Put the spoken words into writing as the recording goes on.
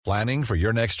Planning for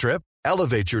your next trip?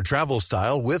 Elevate your travel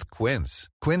style with Quince.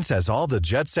 Quince has all the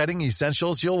jet-setting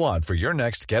essentials you'll want for your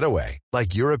next getaway,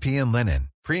 like European linen,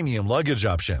 premium luggage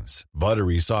options,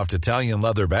 buttery soft Italian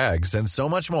leather bags, and so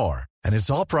much more. And it's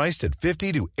all priced at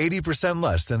 50 to 80%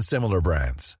 less than similar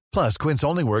brands. Plus, Quince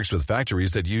only works with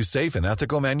factories that use safe and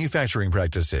ethical manufacturing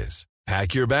practices.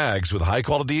 Pack your bags with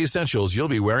high-quality essentials you'll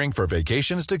be wearing for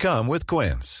vacations to come with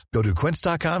Quince. Go to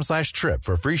quince.com/trip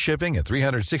for free shipping and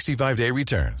 365-day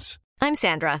returns. I'm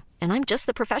Sandra, and I'm just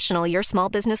the professional your small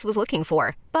business was looking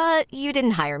for. But you didn't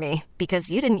hire me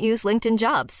because you didn't use LinkedIn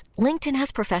Jobs. LinkedIn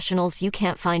has professionals you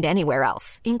can't find anywhere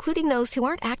else, including those who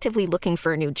aren't actively looking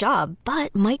for a new job,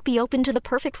 but might be open to the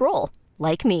perfect role,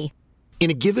 like me.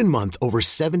 In a given month, over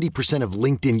 70% of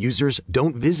LinkedIn users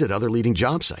don't visit other leading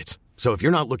job sites. So if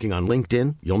you're not looking on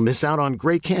LinkedIn, you'll miss out on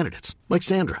great candidates like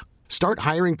Sandra. Start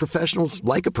hiring professionals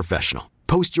like a professional.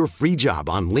 Post your free job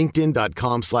on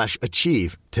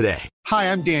linkedin.com/achieve today.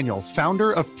 Hi, I'm Daniel,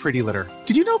 founder of Pretty Litter.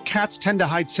 Did you know cats tend to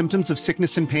hide symptoms of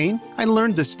sickness and pain? I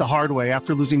learned this the hard way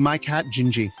after losing my cat,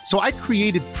 Gingy. So I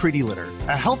created Pretty Litter,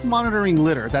 a health monitoring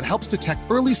litter that helps detect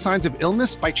early signs of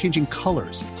illness by changing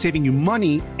colors, saving you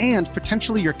money and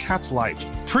potentially your cat's life.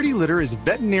 Pretty Litter is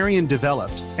veterinarian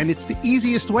developed, and it's the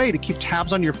easiest way to keep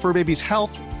tabs on your fur baby's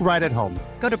health right at home.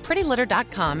 Go to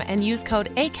prettylitter.com and use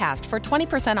code ACAST for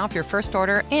 20% off your first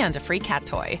order and a free cat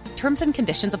toy. Terms and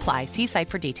conditions apply. See site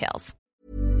for details.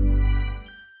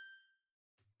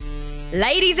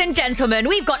 Ladies and gentlemen,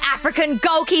 we've got African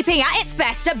goalkeeping at its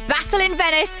best at Basel in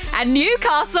Venice, and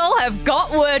Newcastle have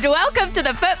got wood. Welcome to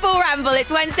the Football Ramble. It's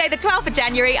Wednesday, the 12th of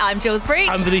January. I'm Jules Breach.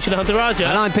 I'm Vidushan Huntaraja.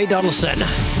 And I'm Pete Donaldson.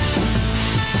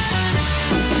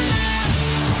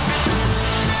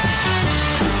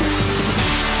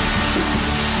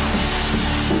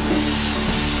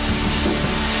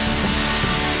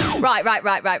 Right.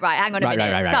 Hang on a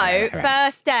minute. Right.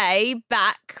 First day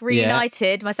back,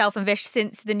 reunited, myself and Vish,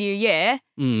 since the new year.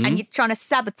 And you're trying to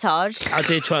sabotage. I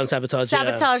did try and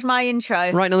sabotage my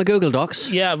intro. Writing on the Google Docs.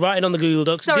 Yeah, writing on the Google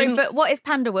Docs. Sorry, but what is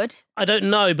pandawood? I don't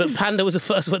know, but panda was the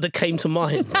first word that came to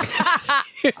mind.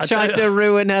 Tried to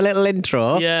ruin her little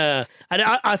intro. Yeah. And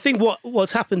I think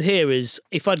what's happened here is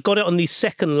if I'd got it on the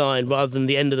second line rather than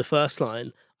the end of the first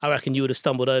line, I reckon you would have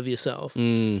stumbled over yourself.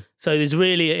 So there's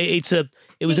really, it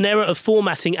was an error of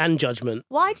formatting and judgment.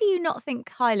 Why do you not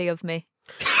think highly of me?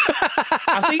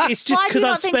 I think it's just because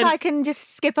I've spent... Why do you not think I can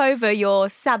just skip over your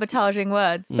sabotaging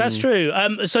words? That's true.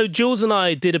 So Jules and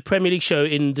I did a Premier League show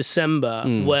in December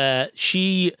where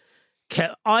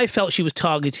I felt she was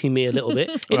targeting me a little bit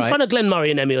in front of Glenn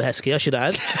Murray and Emile Heskey, I should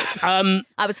add. I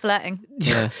was flirting.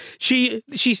 Yeah. She's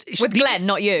with Glenn,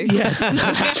 not you. Yeah,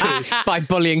 that's true. By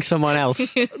bullying someone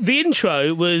else. The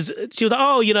intro was, she was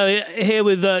like, here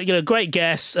with, great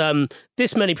guests,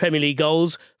 this many Premier League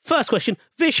goals. First question,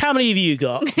 Vish, how many have you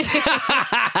got?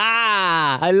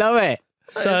 I love it.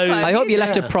 So I hope you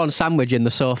left a prawn sandwich in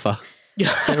the sofa.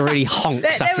 So it really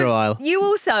honks after a while. You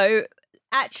also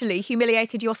actually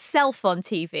humiliated yourself on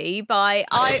TV by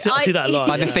I do that a lot.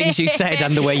 By the things you said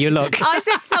and the way you look. I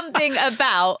said something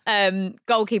about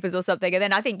goalkeepers or something, and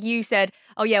then I think you said,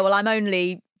 "Oh yeah, well I'm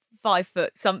only 5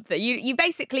 foot something." You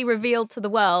basically revealed to the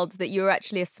world that you were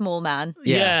actually a small man.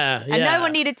 Yeah. And no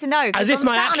one needed to know. As if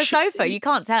on a sofa, you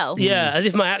can't tell. Yeah, as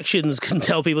if my actions can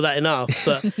tell people that enough.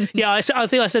 But yeah, I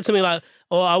think I said something like,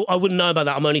 "Oh, I wouldn't know about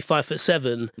that. I'm only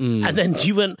 5'7". And then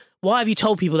you went, "Why have you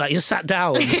told people that?" You just sat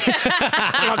down,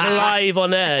 like live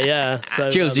on air. Yeah. So,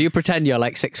 Jules, do you pretend you're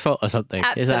like 6 foot or something?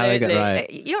 Absolutely. Is that how you get right?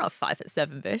 You're not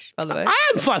 5'7", Vish, by the way.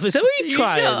 I am 5'7". What are you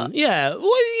trying? Sure? Yeah. Well,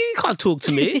 you can't talk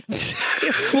to me.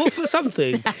 You're 4 foot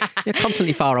something. You're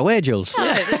constantly far away, Jules. Oh,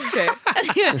 that's true.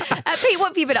 Pete, what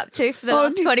have you been up to for the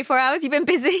last 24 hours? You've been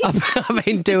busy? I've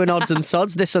been doing odds and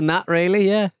sods, this and that, really,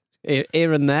 yeah.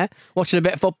 Here and there. Watching a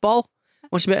bit of football.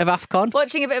 Watching a bit of AFCON.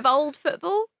 Watching a bit of old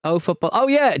football. Oh, football. Oh,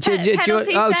 yeah. Do you want to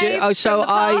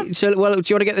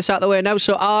get this out of the way now?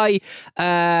 So I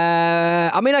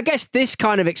guess this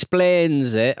kind of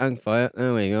explains it. Hang fire.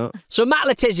 There we go. So Matt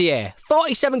Le Tissier,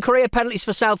 47 career penalties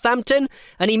for Southampton,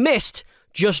 and he missed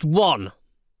just one.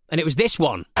 And it was this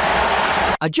one.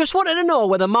 I just wanted to know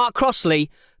whether Mark Crossley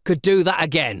could do that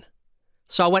again.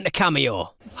 So I went to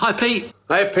Cameo. Hi, Pete.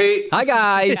 Hi, Pete. Hi,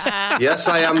 guys. Yes,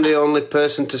 I am the only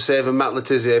person to save a Matt Le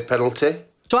Tissier penalty.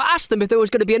 So I asked them if there was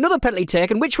going to be another penalty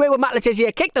taken, which way would Matt Le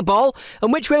Tissier kick the ball,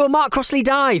 and which way would Mark Crossley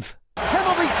dive?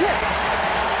 Penalty kick.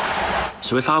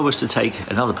 So if I was to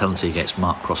take another penalty against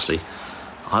Mark Crossley,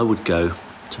 I would go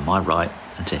to my right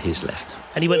and to his left.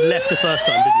 And he went left the first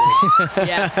time, didn't he?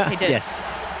 Yeah, he did. Yes.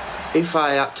 If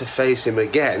I had to face him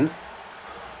again,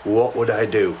 what would I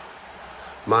do?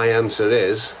 My answer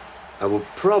is, I would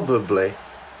probably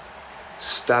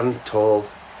stand tall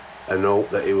and hope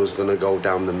that he was going to go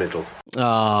down the middle.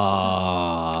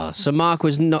 Oh, so Mark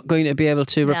was not going to be able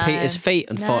to repeat his feat,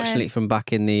 unfortunately, from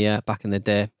back in the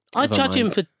day. I'd judge him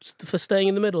for staying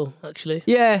in the middle, actually.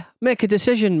 Yeah, make a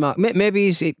decision, Mark.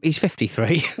 Maybe he's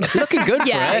 53. Looking good for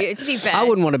it. To be fair. I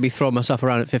wouldn't want to be throwing myself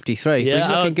around at 53. Yeah, He's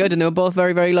looking good, and they were both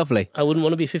very, very lovely. I wouldn't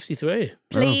want to be 53.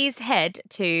 Please head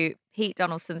to Pete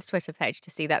Donaldson's Twitter page to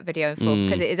see that video in full,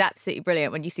 because it is absolutely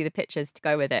brilliant when you see the pictures to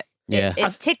go with it. Yeah.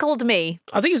 It tickled me.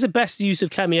 I think it's the best use of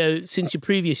Cameo since your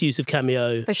previous use of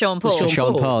Cameo. For Sean Paul.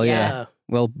 Sean Paul, yeah.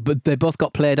 Well, but they both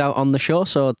got played out on the show,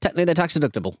 so technically they're tax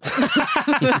deductible.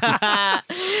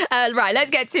 Right,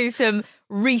 let's get to some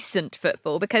recent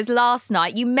football, because last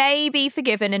night you may be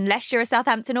forgiven, unless you're a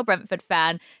Southampton or Brentford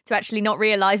fan, to actually not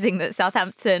realising that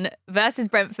Southampton versus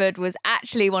Brentford was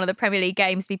actually one of the Premier League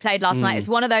games to be played last night. It's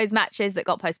one of those matches that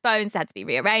got postponed, so had to be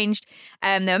rearranged.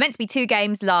 There were meant to be 2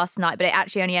 games last night, but it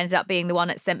actually only ended up being the one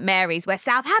at St Mary's, where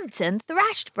Southampton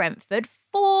thrashed Brentford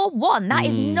 4-1. That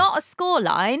is not a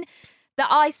scoreline that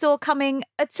I saw coming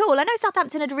at all. I know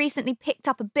Southampton had recently picked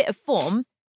up a bit of form,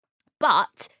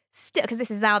 but still, because this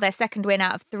is now their second win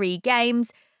out of 3 games.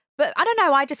 But I don't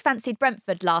know, I just fancied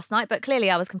Brentford last night, but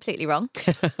clearly I was completely wrong.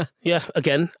 Yeah,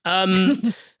 again.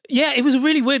 Yeah, it was a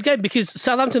really weird game because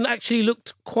Southampton actually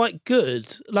looked quite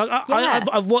good. Like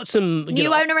I've watched them.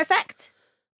 New owner effect?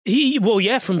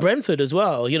 From Brentford as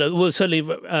well. Certainly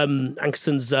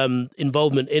Ankerson's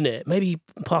involvement in it. Maybe he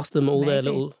passed them all their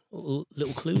little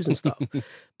clues and stuff.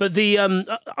 But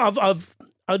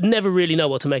I'd never really know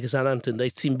what to make of Southampton. They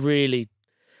seem really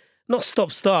not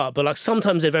stop-start, but like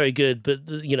sometimes they're very good, but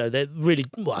they're really,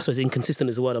 I suppose inconsistent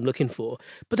is the word I'm looking for.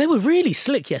 But they were really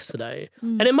slick yesterday.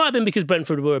 And it might have been because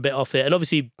Brentford were a bit off it. And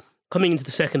obviously coming into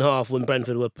the second half when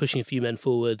Brentford were pushing a few men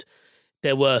forward,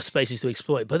 there were spaces to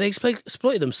exploit, but they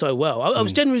exploited them so well. I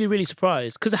was genuinely really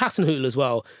surprised because of Hasenhüttl as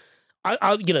well.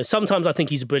 Sometimes I think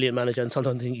he's a brilliant manager and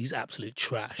sometimes I think he's absolute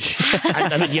trash.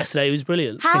 And yesterday he was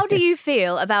brilliant. How do you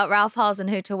feel about Ralph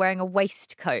Hasenhüttl wearing a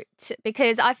waistcoat?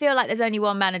 Because I feel like there's only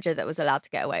one manager that was allowed to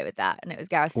get away with that, and it was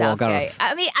Gareth Southgate.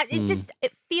 I mean,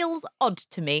 it feels odd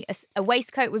to me, a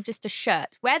waistcoat with just a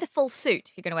shirt. Wear the full suit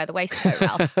if you're going to wear the waistcoat,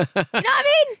 Ralph. You know what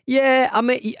I mean? Yeah, I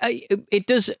mean, it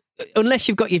does, unless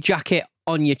you've got your jacket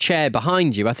on your chair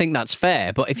behind you, I think that's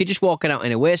fair. But if you're just walking out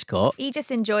in a waistcoat, he just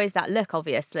enjoys that look,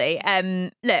 obviously.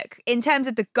 Look, in terms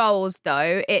of the goals,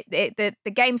 though, the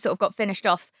game sort of got finished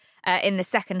off in the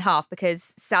second half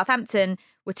because Southampton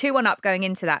were 2-1 up going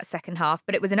into that second half,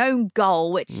 but it was an own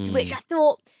goal, which I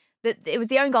thought that it was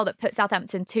the own goal that put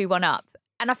Southampton 2-1 up.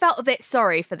 And I felt a bit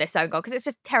sorry for this own goal because it's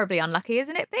just terribly unlucky,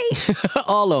 isn't it, Pete?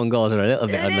 All own goals are a little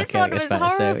bit unlucky. This one was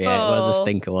horrible. Yeah, it was a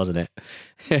stinker, wasn't it?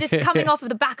 Just coming off of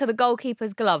the back of the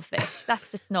goalkeeper's glove, Vish. That's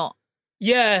just not.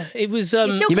 Yeah, it was.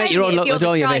 You make your own luck,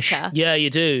 don't you, Vish? Yeah, you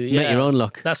do. You make your own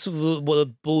luck. That's what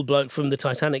the bald bloke from the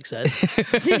Titanic said.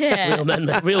 Yeah.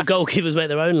 Real goalkeepers make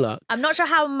their own luck. I'm not sure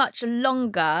how much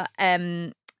longer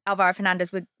Alvaro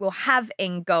Fernandez will have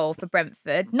in goal for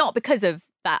Brentford, not because of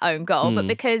that own goal, but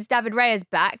because David Raya is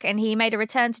back and he made a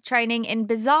return to training in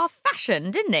bizarre fashion,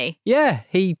 didn't he? Yeah,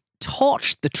 he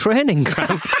torched the training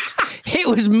ground. It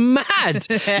was mad.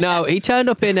 No, he turned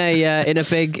up in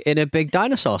a big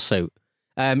dinosaur suit,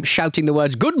 shouting the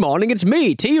words, "Good morning, it's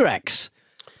me, T-Rex."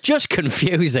 Just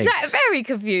confusing. Very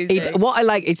confusing. What I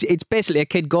like, it's basically a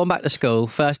kid going back to school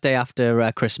first day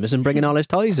after Christmas and bringing all his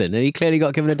toys in, and he clearly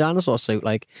got given a dinosaur suit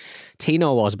like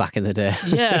Tino was back in the day.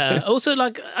 Yeah. Also,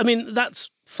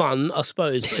 that's fun, I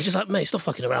suppose. But it's just like, mate, stop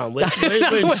fucking around. We're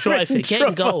in strife here. Get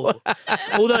in goal.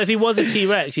 Although if he was a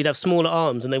T-Rex, he'd have smaller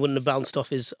arms and they wouldn't have bounced off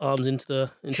his arms into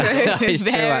the... It's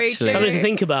true, actually. Something to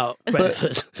think about,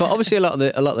 Brentford. But obviously a lot of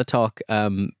the talk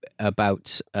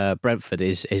about Brentford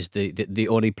is the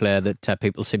only player that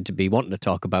people seem to be wanting to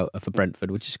talk about for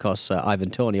Brentford, which is, of course,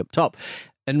 Ivan Toney up top.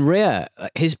 And Raya,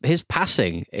 his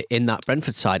passing in that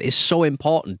Brentford side is so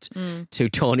important to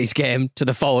Tony's game, to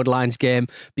the forward line's game,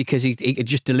 because he could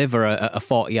just deliver a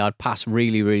 40-yard pass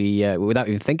really, really, without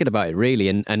even thinking about it, really.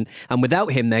 And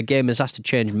without him, their game has to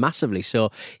change massively.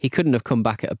 So he couldn't have come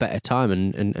back at a better time.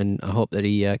 And I hope that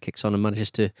he kicks on and manages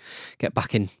to get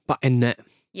back in net.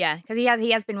 Yeah, because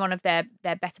he has been one of their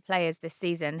better players this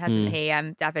season, hasn't he,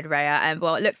 David Raya?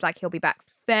 Well, it looks like he'll be back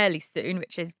fairly soon,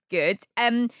 which is good.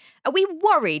 Are we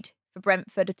worried for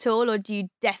Brentford at all, or do you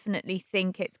definitely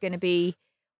think it's going to be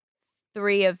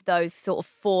 3 of those sort of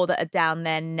 4 that are down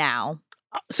there now?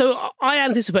 So I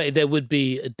anticipated there would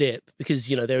be a dip because,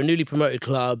 they're a newly promoted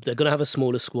club. They're going to have a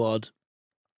smaller squad.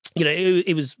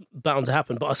 It was bound to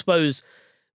happen. But I suppose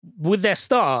with their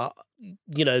start,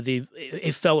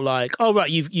 it felt like, oh right,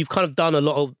 you've kind of done a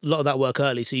lot of that work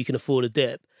early, so you can afford a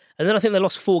dip. And then I think they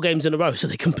lost 4 games in a row, so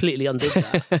they completely undid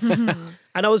that.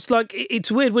 And I was like,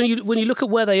 it's weird when you look at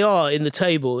where they are in the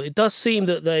table. It does seem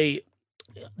that it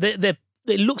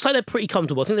looks like they're pretty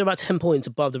comfortable. I think they're about 10 points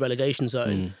above the relegation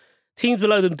zone. Teams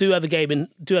below them do have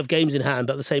games in hand,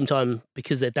 but at the same time,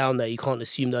 because they're down there, you can't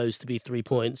assume those to be 3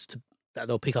 points that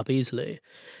they'll pick up easily.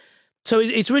 So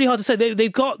it's really hard to say.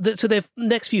 They've got their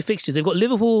next few fixtures. They've got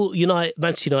Liverpool,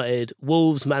 Manchester United,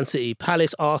 Wolves, Man City,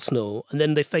 Palace, Arsenal, and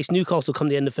then they face Newcastle come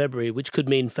the end of February, which could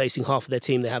mean facing half of their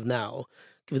team they have now,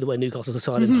 given the way Newcastle are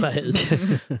signing players.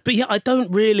 But yeah, I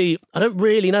don't really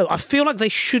know. I feel like they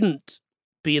shouldn't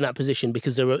be in that position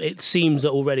because it seems that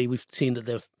already we've seen that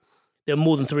there are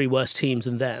more than 3 worse teams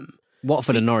than them.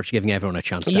 Watford and Norwich giving everyone a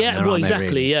chance. Exactly.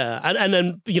 Really? Yeah, and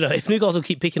then if Newcastle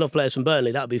keep picking off players from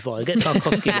Burnley, that would be fine. Get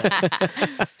Tarkowski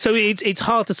there. So it's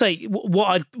hard to say.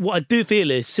 What I do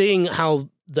feel is seeing how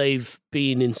they've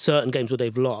been in certain games where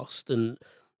they've lost, and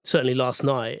certainly last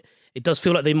night, it does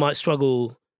feel like they might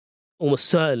struggle almost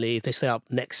certainly if they stay up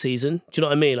next season. Do you know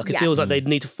what I mean? Like it feels like they'd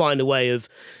need to find a way of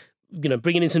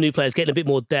bringing in some new players, getting a bit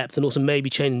more depth, and also maybe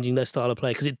changing their style of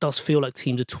play, because it does feel like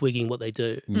teams are twigging what they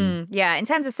do. Yeah, in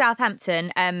terms of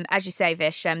Southampton, as you say,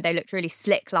 Vish, they looked really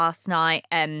slick last night.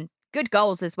 Good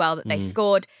goals as well that they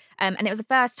scored. And it was the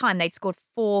first time they'd scored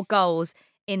 4 goals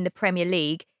in the Premier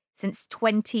League since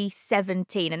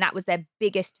 2017, and that was their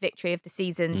biggest victory of the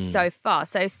season so far.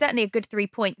 So certainly a good 3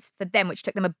 points for them, which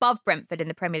took them above Brentford in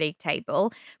the Premier League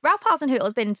table. Ralph Hasenhüttl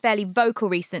has been fairly vocal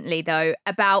recently, though,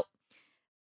 about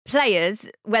players,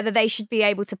 whether they should be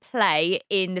able to play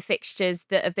in the fixtures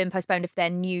that have been postponed if they're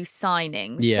new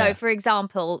signings. Yeah. So, for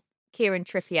example, Kieran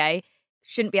Trippier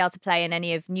shouldn't be able to play in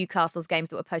any of Newcastle's games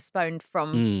that were postponed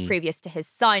from previous to his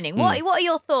signing. What are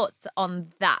your thoughts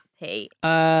on that, Pete?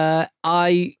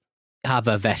 I have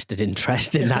a vested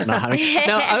interest in that.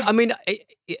 I mean,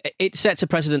 it sets a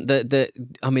precedent that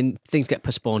things get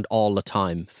postponed all the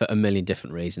time for a million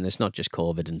different reasons. It's not just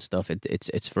COVID and stuff.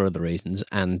 It's for other reasons.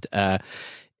 And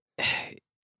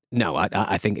no,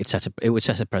 I think it would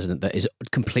set a precedent that is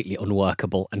completely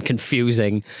unworkable and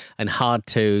confusing and hard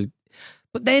to.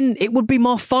 But then it would be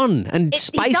more fun and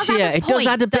spicier. It does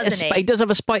add a bit of spice. It does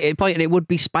have a point, and it would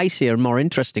be spicier and more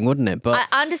interesting, wouldn't it? But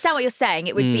I understand what you're saying.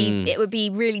 It would be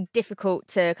really difficult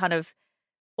to kind of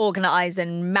organise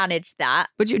and manage that.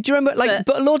 But do you remember,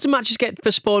 but loads of matches get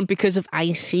postponed because of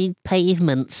icy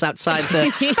pavements outside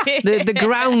the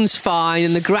ground's fine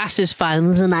and the grass is fine.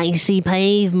 There's an icy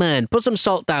pavement. Put some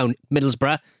salt down,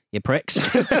 Middlesbrough. You pricks.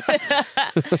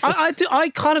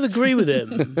 I kind of agree with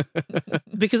him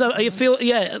because I feel,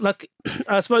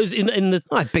 I suppose in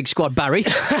the... big squad Barry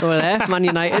over there, Man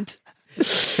United. I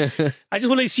just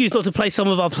want an excuse not to play some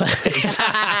of our players.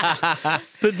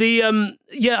 But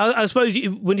I suppose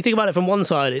when you think about it from one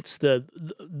side, it's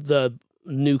the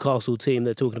Newcastle team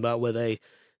they're talking about, where they,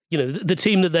 the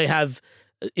team that they have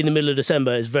in the middle of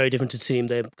December is very different to the team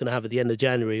they're going to have at the end of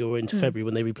January or into February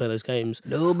when they replay those games.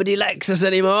 Nobody likes us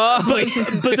anymore. I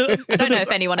don't know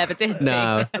if anyone ever did.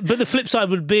 No. But the flip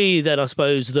side would be then, I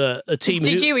suppose, that a team...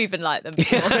 Did you even like them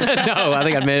before? No, I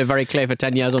think I've made it very clear for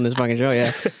 10 years on this fucking show,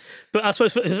 yeah. But I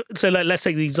suppose, let's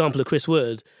take the example of Chris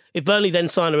Wood. If Burnley then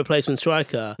sign a replacement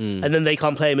striker and then they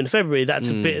can't play him in February, that's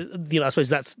a bit... I suppose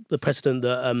that's the precedent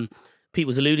that Pete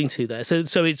was alluding to there.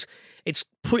 So it's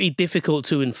pretty difficult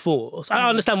to enforce. I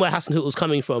understand where Hasenhüttl's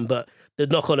coming from, but the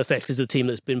knock-on effect is the team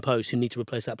that's been poached who need to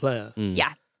replace that player.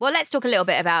 Yeah. Well, let's talk a little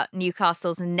bit about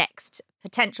Newcastle's next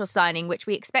potential signing, which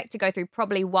we expect to go through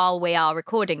probably while we are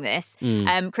recording this.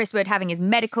 Chris Wood having his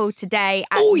medical today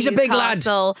at he's Newcastle. A big lad.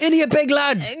 Isn't he a big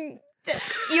lad?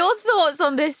 Your thoughts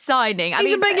on this signing?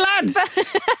 He's a big lad.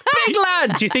 Big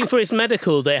lad. Do you think for his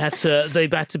medical they had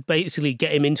to basically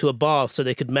get him into a bath so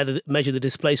they could measure the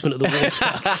displacement of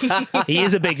the water? He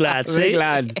is a big lad. See? Big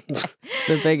lad.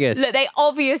 The biggest. Look, they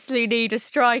obviously need a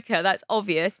striker. That's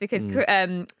obvious because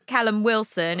Callum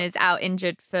Wilson is out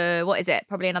injured for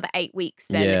probably another 8 weeks.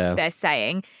 They're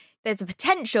saying. There's a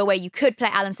potential where you could play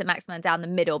Alan St-Maximin down the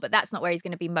middle, but that's not where he's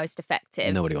going to be most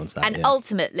effective. Nobody wants that. And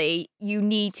ultimately, you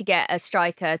need to get a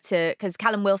striker because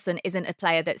Callum Wilson isn't a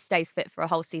player that stays fit for a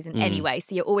whole season anyway,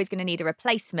 so you're always going to need a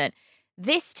replacement.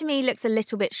 This, to me, looks a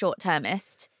little bit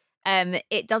short-termist.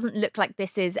 It doesn't look like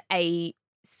this is a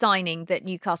signing that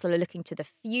Newcastle are looking to the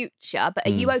future, but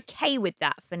are you okay with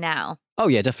that for now? Oh,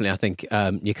 yeah, definitely. I think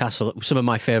Newcastle, some of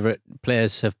my favourite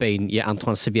players have been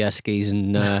Antoine Sibierski's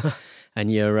and... And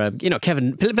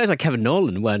players like Kevin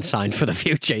Nolan weren't signed for the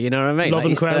future. You know what I mean?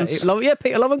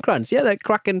 Peter Lovenkrands. Yeah, they're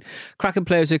cracking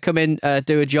players who come in,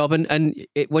 do a job, and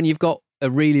when you've got a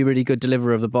really, really good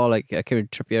deliverer of the ball like Kieran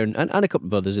Trippier and a couple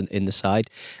of others in the side.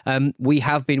 We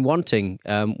have been wanting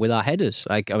with our headers.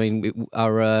 Our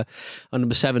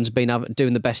number 7's been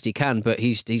doing the best he can, but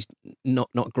he's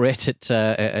not great at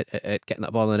getting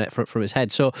that ball in the net from his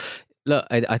head. So look,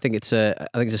 I think it's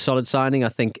a solid signing. I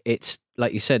think it's,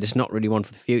 like you said, it's not really one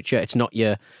for the future. It's not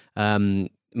your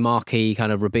marquee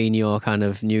kind of Robinho kind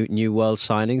of new world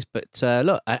signings, but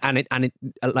look, and it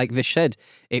like Vish said,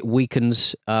 it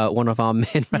weakens one of our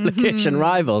main relegation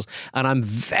rivals, and I'm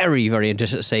very, very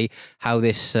interested to see how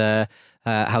this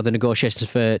how the negotiations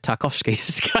for Tarkowski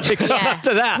is going to come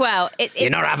after that. Well, you're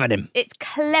not having him. It's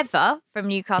clever from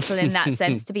Newcastle in that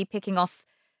sense to be picking off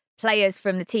players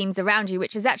from the teams around you,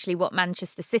 which is actually what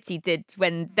Manchester City did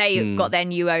when they got their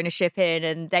new ownership in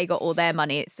and they got all their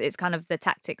money. It's kind of the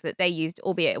tactic that they used,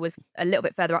 albeit it was a little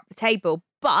bit further up the table.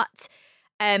 But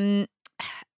in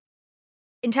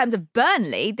terms of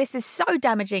Burnley, this is so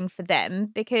damaging for them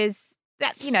because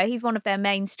that, he's one of their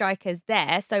main strikers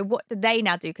there. So what do they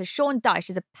now do? Because Sean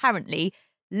Dyche is apparently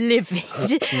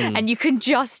livid, and you can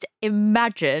just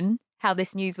imagine how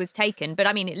this news was taken. But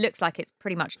I mean, it looks like it's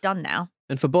pretty much done now.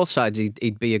 And for both sides,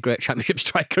 he'd be a great championship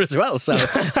striker as well. So,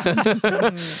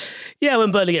 yeah,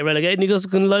 when Burnley get relegated, Newcastle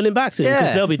can loan him back to him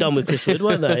because they'll be done with Chris Wood,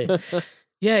 won't they?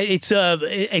 Yeah, it's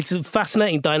a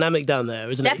fascinating dynamic down there,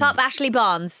 isn't it? Step up, Ashley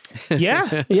Barnes.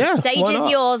 Yeah. Stage is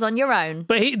yours on your own.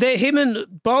 But him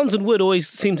and Barnes and Wood always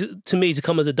seem to me to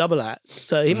come as a double act.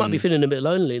 So he might be feeling a bit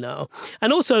lonely now.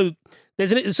 And also,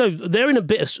 they're in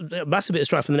a massive bit of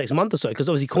strife for the next month or so because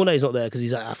obviously Cornet's not there because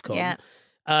he's at AFCON. Yeah.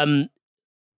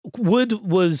 Wood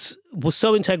was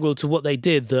so integral to what they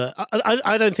did that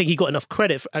I don't think he got enough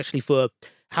credit for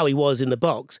how he was in the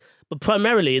box. But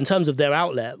primarily in terms of their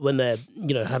outlet when they're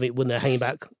hanging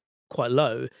back quite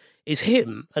low, is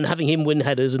him and having him win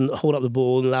headers and hold up the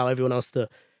ball and allow everyone else to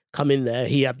come in there.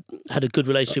 He had a good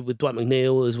relationship with Dwight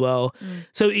McNeil as well.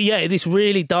 So yeah, this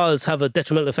really does have a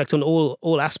detrimental effect on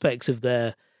all aspects of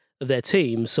their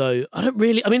team. So I'm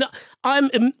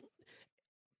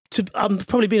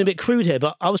probably being a bit crude here,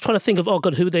 but I was trying to think of, oh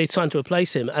God, who would they sign to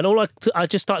replace him? And I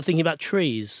just started thinking about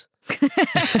trees.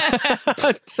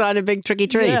 Sign a big tricky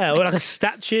tree. Yeah, or like a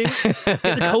statue. Get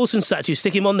the Coulson statue,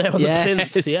 stick him on there on the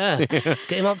plinth. Yeah, get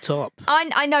him up top.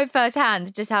 I know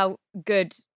firsthand just how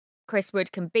good Chris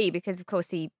Wood can be because, of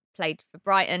course, he played for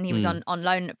Brighton. He was on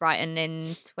loan at Brighton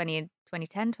in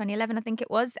 2010, 2011, I think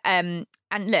it was. And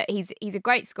look, he's a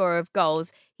great scorer of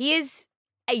goals. He is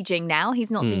aging now.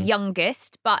 He's not the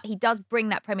youngest, but he does bring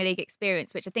that Premier League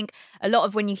experience, which I think a lot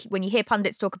of when you hear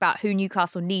pundits talk about who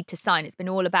Newcastle need to sign, it's been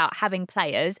all about having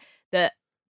players that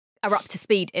are up to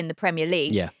speed in the Premier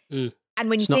League. Yeah. And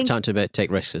when it's not time to take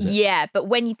risks, is it? Yeah, but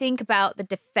when you think about the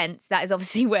defence, that is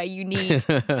obviously where you need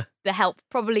the help,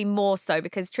 probably more so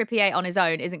because Trippier on his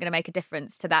own isn't going to make a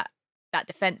difference to that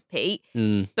defence, Pete.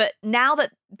 But now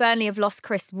that Burnley have lost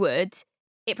Chris Wood,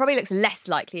 it probably looks less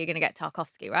likely you're going to get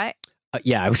Tarkowski, right?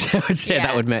 I would say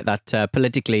that would make that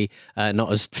politically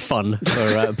not as fun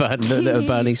for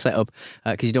Burnley setup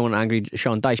because you don't want angry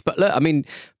Sean Dyche. But look, I mean,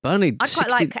 Burnley. I'd quite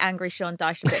like angry Sean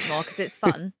Dyche a bit more because it's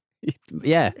fun.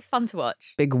 Yeah, it's fun to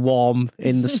watch. Big warm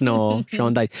in the snow,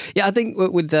 Sean Dyche. Yeah, I think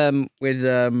with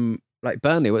like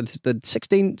Burnley with the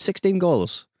 16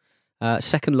 goals.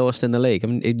 Second lowest in the league. I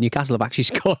mean, Newcastle have actually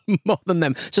scored more than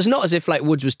them. So it's not as if like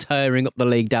Woods was tearing up the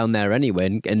league down there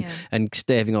anyway and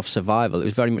staving off survival. It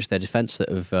was very much their defence that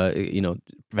have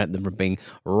prevented them from being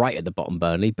right at the bottom,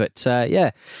 Burnley. But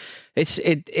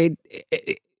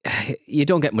you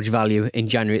don't get much value in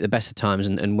January at the best of times,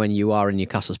 and when you are in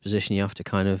Newcastle's position, you have to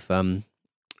kind of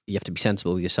you have to be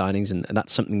sensible with your signings, and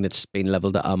that's something that's been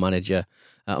levelled at our manager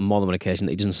on more than one occasion,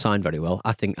 that he doesn't sign very well. I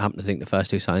happen to think the first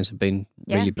two signings have been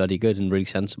really bloody good and really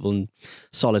sensible and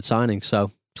solid signings.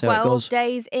 So 12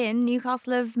 days in,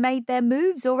 Newcastle have made their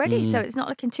moves already, so it's not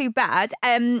looking too bad.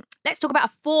 Let's talk about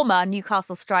a former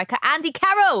Newcastle striker, Andy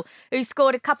Carroll, who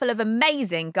scored a couple of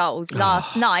amazing goals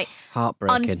last night.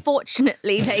 Heartbreaking.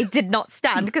 Unfortunately, they did not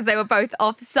stand because they were both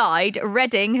offside.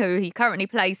 Reading, who he currently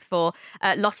plays for,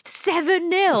 lost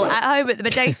 7-0 at home at the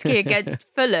Medeski against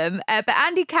Fulham. But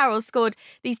Andy Carroll scored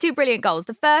these two brilliant goals.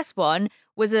 The first one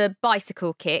was a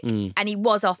bicycle kick and he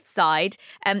was offside.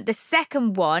 The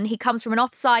second one, he comes from an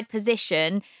offside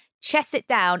position, chests it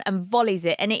down and volleys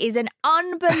it, and it is an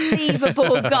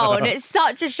unbelievable goal. And it's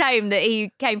such a shame that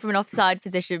he came from an offside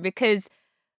position because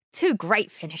two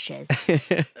great finishes.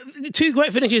 Two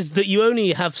great finishes that you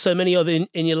only have so many of in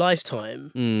your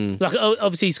lifetime. Like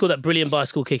obviously he scored that brilliant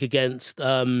bicycle kick against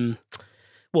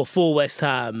for West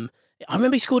Ham. I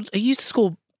remember he used to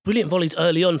score brilliant volleys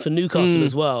early on for Newcastle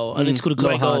as well. And he scored a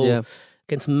great goal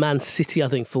against Man City, I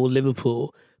think, for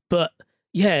Liverpool. But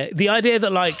Yeah, the idea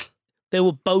that like they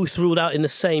were both ruled out in the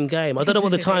same game. I don't know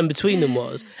what the time between them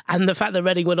was, and the fact that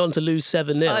Reading went on to lose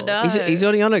 7-0. I know. He's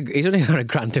only on a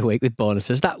grand a week with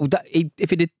bonuses. If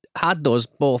he'd had those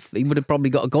both, he would have probably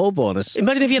got a goal bonus.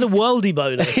 Imagine if he had a worldie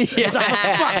bonus. Yeah. It's like,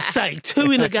 for fuck's sake,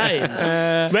 2 in a game.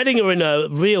 Reading are in a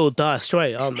real dire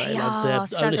strait, aren't they? They Like, are their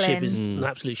struggling. ownership is an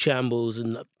absolute shambles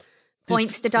and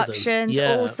Points good for them. deductions,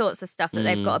 Yeah. all sorts of stuff that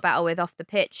they've got to battle with off the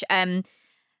pitch.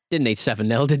 Didn't need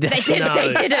 7-0, did they? They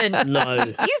didn't. No.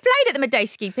 You've played at the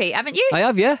Medeski, Pete, haven't you? I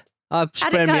have, yeah. I've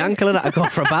How'd it sprained my go? ankle and I had to go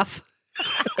for a bath.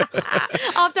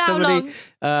 After how long?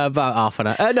 About half an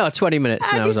hour. No, 20 minutes.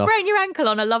 How and I did you was off. sprain your ankle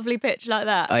on a lovely pitch like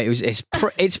that?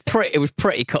 It was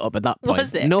pretty cut up at that point.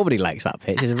 Was it? Nobody likes that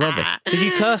pitch. It's rubbish. Did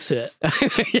you curse it?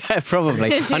 Yeah,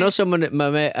 probably. I know someone, my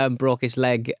mate, broke his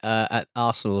leg at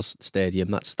Arsenal's stadium.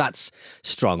 That's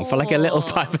strong for like a little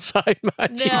 5-a-side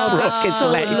match. No. He broke his So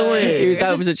leg. annoying. He was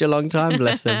out for such a long time,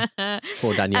 bless him.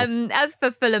 Poor Daniel. As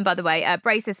for Fulham, by the way,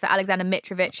 braces for Alexander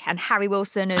Mitrovic and Harry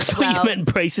Wilson as I thought well. you meant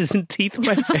braces and teeth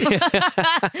braces.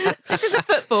 This is a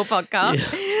football podcast.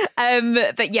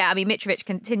 But yeah, I mean, Mitrovic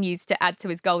continues to add to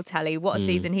his goal tally. What a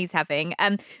season he's having.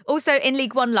 Also, in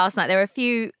League One last night, there were a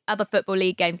few other Football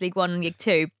League games, League One and League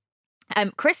Two.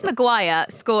 Chris Maguire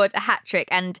scored a hat-trick,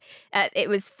 and it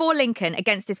was for Lincoln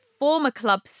against his former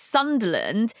club,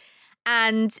 Sunderland.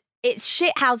 And it's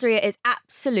shithousery at its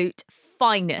absolute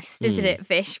finest, isn't it,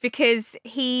 Vish? Because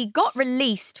he got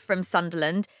released from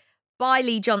Sunderland by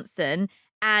Lee Johnson,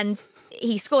 and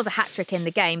he scores a hat-trick in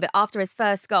the game, but after his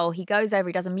first goal, he goes over,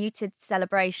 he does a muted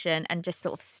celebration and just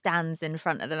sort of stands in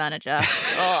front of the manager.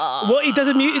 Oh. What, he does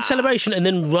a muted celebration and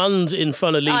then runs in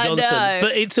front of Lee I Johnson. know.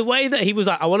 But it's a way that he was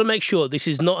like, I want to make sure this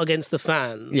is not against the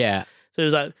fans. Yeah. So he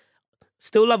was like,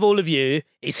 still love all of you.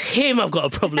 It's him I've got a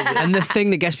problem with. And the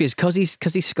thing that gets me is because he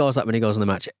scores that many goals in the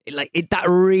match, that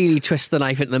really twists the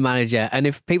knife into the manager. And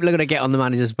if people are going to get on the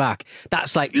manager's back,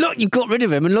 that's like, look, you got rid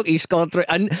of him, and look, he scored 3.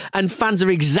 And fans are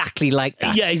exactly like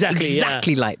that. Yeah,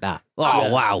 exactly, like that. Oh, Yeah.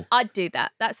 wow. I'd do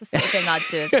that. That's the sort of thing I'd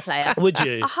do as a player. Would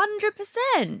you?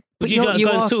 100%. Would you go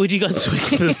and swing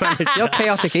for the manager? You're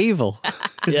chaotic evil.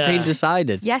 It's Yeah. been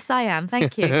decided. Yes, I am.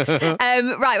 Thank you.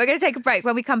 Right, we're going to take a break.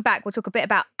 When we come back, we'll talk a bit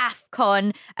about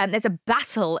AFCON. There's a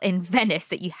battle in Venice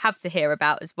that you have to hear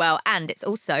about as well. And it's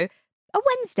also a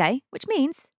Wednesday, which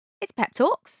means it's Pep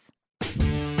Talks.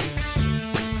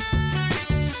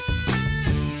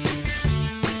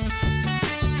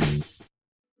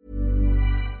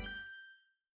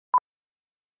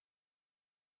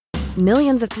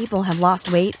 Millions of people have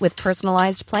lost weight with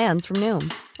personalized plans from Noom.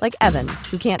 Like Evan,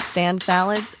 who can't stand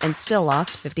salads and still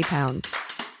lost 50 pounds.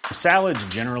 Salads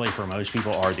generally for most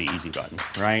people are the easy button,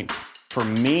 right? For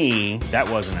me, that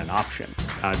wasn't an option.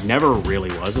 I never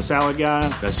really was a salad guy.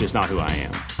 That's just not who I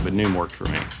am. But Noom worked for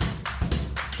me.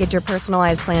 Get your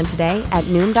personalized plan today at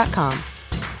Noom.com.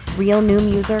 Real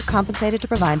Noom user compensated to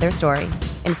provide their story.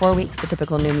 In 4 weeks, the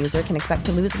typical Noom user can expect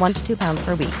to lose 1 to 2 pounds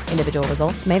per week. Individual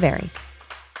results may vary.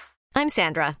 I'm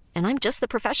Sandra, and I'm just the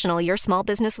professional your small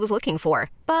business was looking for.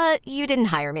 But you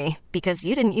didn't hire me because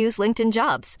you didn't use LinkedIn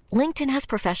Jobs. LinkedIn has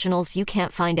professionals you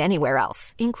can't find anywhere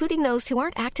else, including those who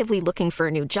aren't actively looking for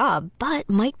a new job, but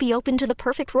might be open to the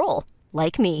perfect role,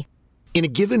 like me. In a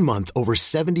given month, over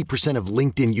 70% of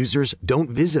LinkedIn users don't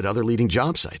visit other leading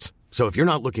job sites. So if you're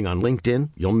not looking on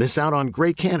LinkedIn, you'll miss out on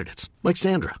great candidates like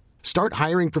Sandra. Start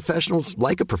hiring professionals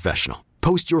like a professional.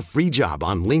 Post your free job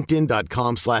on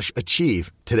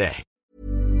linkedin.com/achieve today.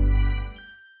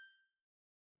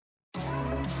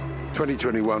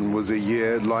 2021 was a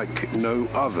year like no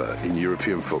other in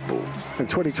European football. And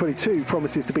 2022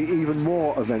 promises to be even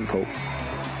more eventful.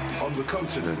 On the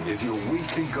Continent is your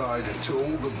weekly guide to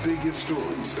all the biggest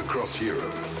stories across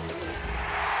Europe.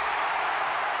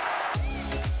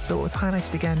 But what was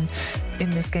highlighted again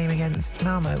in this game against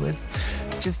Malmo was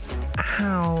just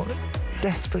how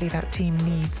desperately that team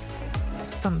needs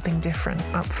something different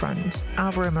up front.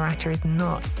 Alvaro Morata is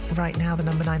not right now the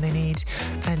number 9 they need,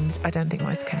 and I don't think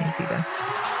Moise Kean is either.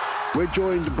 We're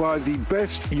joined by the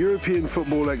best European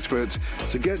football experts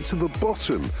to get to the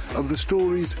bottom of the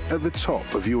stories at the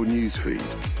top of your newsfeed.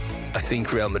 I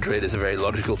think Real Madrid is a very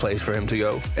logical place for him to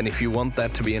go. And if you want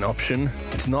that to be an option,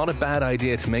 it's not a bad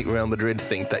idea to make Real Madrid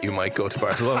think that you might go to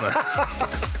Barcelona.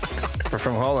 But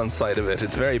from Haaland's side of it,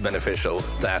 it's very beneficial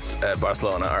that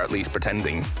Barcelona are at least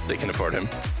pretending they can afford him.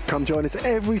 Come join us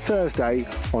every Thursday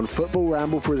on Football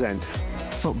Ramble Presents.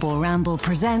 Football Ramble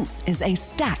Presents is a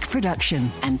Stack production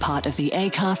and part of the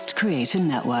Acast Creator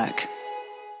Network.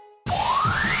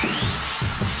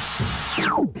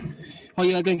 Oh,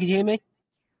 yeah, can you hear me?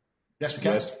 Yes, we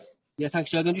can. Yeah,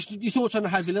 thanks, Jürgen. Just your thoughts on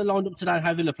how Villa lined up today,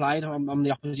 how Villa played. I'm the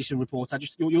opposition reporter.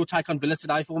 Just your take on Villa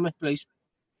today for me, please.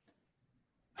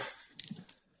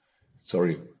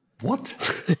 Sorry, what?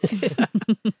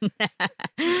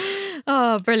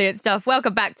 Oh, brilliant stuff.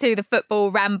 Welcome back to the Football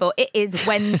Ramble. It is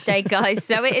Wednesday, guys,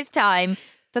 so it is time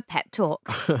for Pep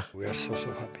Talks. We are so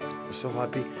happy. We're so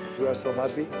happy. We are so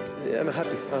happy. Yeah, I'm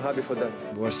happy. I'm happy for them.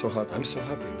 We are so happy. I'm so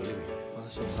happy, believe me.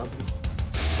 I'm so happy.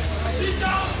 Sit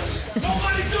down!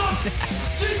 Nobody jump!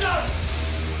 Sit down!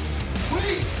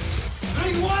 Wait!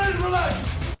 Drink wine and relax!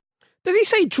 Does he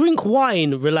say drink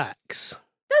wine, relax?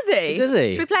 Does he? Does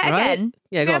he? Should we play it Right? again?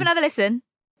 Yeah, Should go we have on. another listen?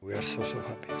 We are so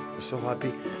happy. We're so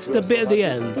happy. The bit at the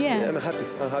end. Yeah. I'm happy.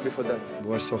 I'm happy for them.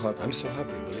 We are so happy. I'm so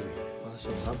happy, believe me. I'm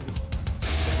so happy.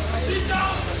 Sit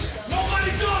down!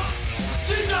 Nobody jump!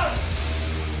 Sit down!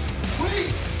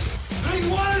 Wait!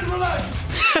 Drink wine and relax!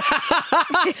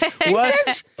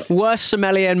 Worst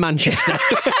sommelier in Manchester.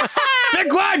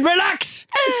 Drink wine, relax.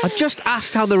 I just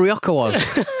asked how the Rioja was.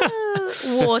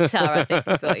 Water, I think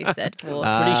is what he said.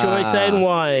 Water. Pretty sure he's saying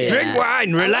wine. Drink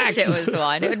wine, relax. I wish it was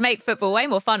wine. It would make football way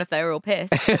more fun if they were all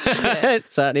pissed. It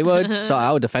certainly would. So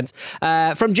our defence.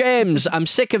 From James, I'm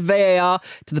sick of VAR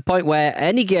to the point where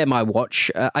any game I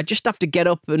watch, I just have to get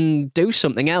up and do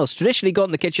something else. Traditionally, go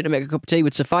in the kitchen to make a cup of tea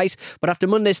would suffice, but after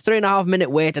Monday's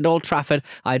 3.5-minute wait at Old Trafford,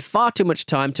 I had far too much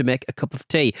time to make a cup of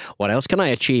tea. What else can I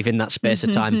achieve in that space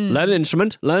of time? Learn an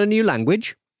instrument, learn a new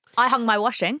language. I hung my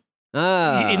washing. In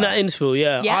that interval,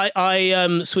 yeah. Yeah.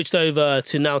 I switched over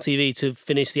to Now TV to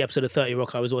finish the episode of 30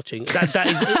 Rock I was watching. That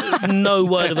is no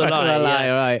word of a lie.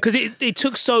 Right. Because it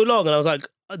took so long, and I was like,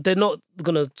 they're not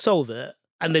going to solve it,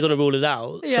 and they're going to rule it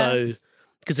out. Yeah. So,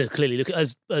 because they're clearly looking,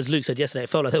 as Luke said yesterday, it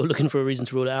felt like they were looking for a reason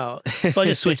to rule it out. So I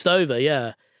just switched over,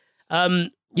 yeah. You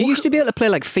used to be able to play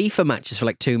like FIFA matches for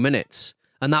like 2 minutes.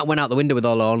 And that went out the window with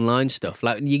all the online stuff.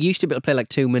 Like you used to be able to play like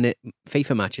 2-minute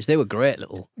FIFA matches. They were great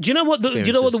little. Do you know what? Do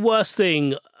you know what the worst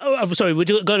thing? Oh, I'm sorry, we're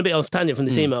going a bit off tangent from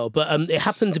this email, but it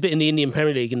happens a bit in the Indian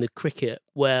Premier League in the cricket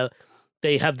where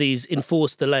they have these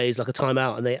enforced delays, like a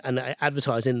timeout, and they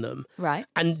advertise in them. Right.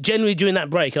 And generally during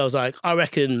that break, I was like, I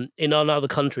reckon in another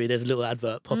country there's a little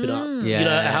advert popping up. You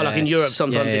know how like in Europe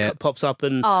sometimes it pops up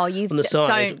and on the side.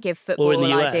 Don't give or in football the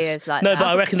US. ideas like no, that. but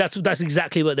I reckon that's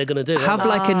exactly what they're going to do. Have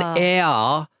like an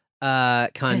AR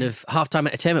kind of halftime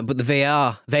entertainment, but the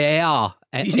VAR,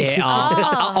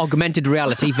 augmented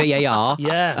reality, VAR,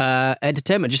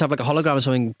 entertainment. Just have like a hologram or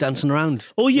something dancing around.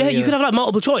 Oh yeah, you could have like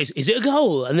multiple choice. Is it a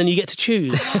goal? And then you get to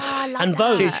choose and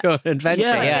vote. Choose your adventure.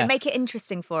 Yeah. Make it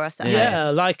interesting for us. Yeah,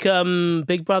 like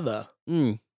Big Brother.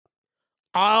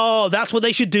 Oh, that's what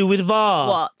they should do with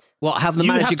VAR. What? Have the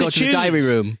manager go to the diary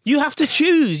room? You have to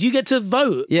choose. You get to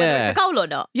vote. Yeah. Whether it's a goal or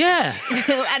not. Yeah.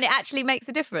 And it actually makes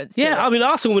a difference. Yeah, I mean,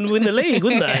 Arsenal would win the league,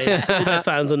 wouldn't they? All their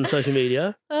fans on social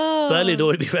media. Burnley would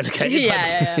already be relegated.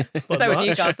 Yeah. So would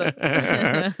Newcastle.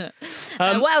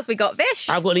 What else we got, Vish?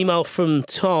 I've got an email from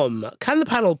Tom. Can the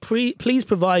panel please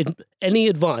provide any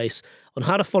advice on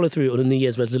how to follow through on a New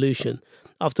Year's resolution?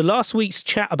 After last week's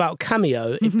chat about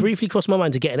Cameo, it briefly crossed my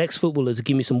mind to get an ex-footballer to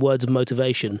give me some words of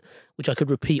motivation, which I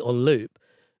could repeat on loop.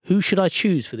 Who should I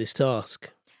choose for this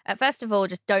task? First of all,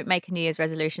 just don't make a New Year's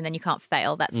resolution, then you can't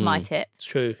fail. That's my tip. It's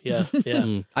true, yeah.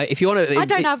 If you want to, I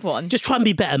don't have one. Just try and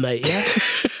be better, mate, yeah?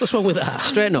 What's wrong with that?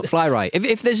 Straighten up, fly right.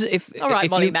 All right,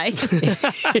 Molly, mate.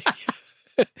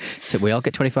 So we all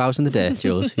get 24 hours in the day,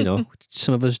 Jules. You know,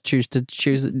 some of us use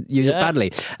it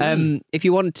badly. If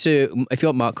you want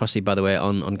Mark Crossley, by the way,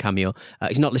 on Cameo,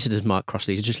 he's not listed as Mark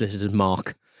Crossley. He's just listed as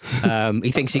Mark.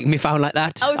 He thinks he can be found like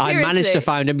that. Oh, I managed to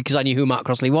find him because I knew who Mark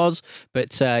Crossley was.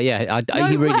 But he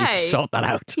really needs to sort that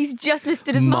out. He's just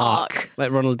listed as Mark.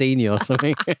 Like Ronaldinho or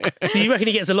something. Do you reckon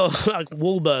he gets a lot of like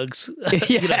Wahlbergs?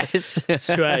 Yes.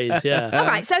 Strays, yeah. All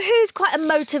right, so who's quite a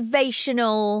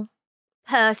motivational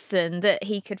person that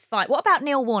he could find? What about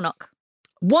Neil Warnock?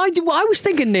 I was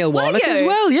thinking Neil Warnock as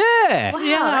well, yeah.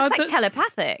 Wow, that's like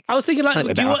telepathic. I was thinking like... I think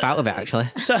we're better off out of it, actually.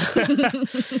 So,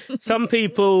 some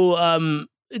people...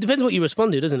 it depends what you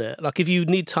respond to, doesn't it? Like if you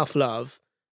need tough love,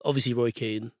 obviously Roy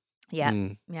Keane. Yeah,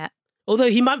 yeah. Although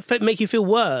he might make you feel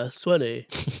worse, won't he?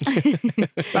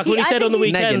 Like when he said on the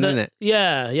weekend that,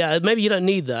 yeah, maybe you don't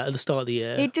need that at the start of the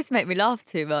year. He'd just make me laugh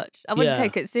too much. I wouldn't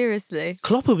take it seriously.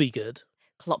 Klopp would be good.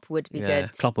 Klopp would be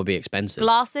good. Klopp would be expensive.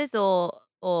 Glasses or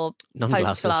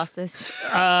post-glasses?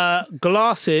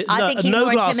 Glasses. I think he's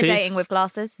more intimidating with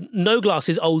glasses. No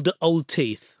glasses, old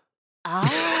teeth.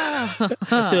 Ah.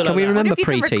 Let's do it Can we remember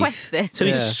pre-teeth? So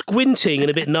he's squinting and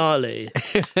a bit gnarly.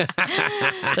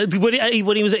 when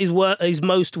he was at his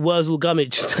most Wurzel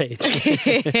Gummidge stage.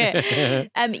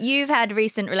 You've had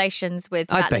recent relations with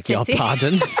I Matt beg your Letizia.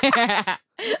 pardon.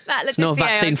 Matt It's no Letizia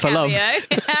vaccine on for love.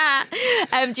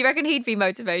 Cameo. Do you reckon he'd be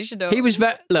motivational? He was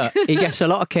look, he gets a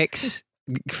lot of kicks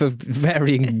for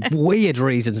varying weird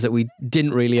reasons that we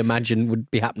didn't really imagine would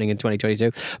be happening in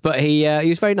 2022. But he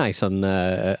was very nice on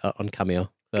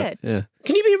Cameo. Good. Yeah.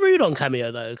 Can you be rude on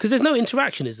Cameo though? Because there's no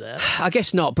interaction, is there? I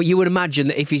guess not, but you would imagine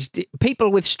that if he's people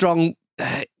with strong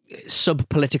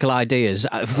sub-political ideas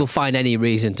will find any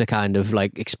reason to kind of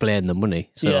like explain them, wouldn't he?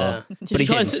 So, Yeah. But he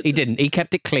didn't. He didn't. He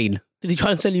kept it clean. Did he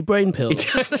try and sell you brain pills?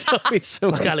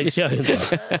 Like Alex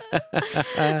Jones.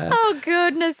 Oh,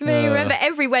 goodness me. Remember,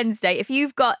 every Wednesday, if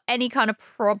you've got any kind of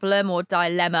problem or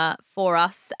dilemma for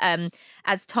us,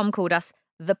 as Tom called us,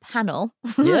 the panel.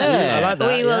 Yeah, I like that.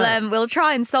 We will we'll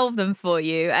try and solve them for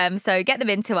you. So get them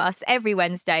into us every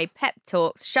Wednesday. Pep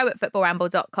Talks,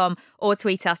 show@footballramble.com or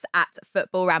tweet us at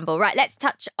Football Ramble. Right, let's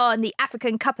touch on the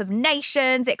African Cup of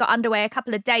Nations. It got underway a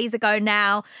couple of days ago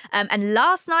now. And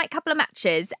last night, a couple of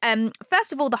matches.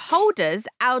 First of all, the holders,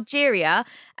 Algeria,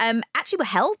 actually were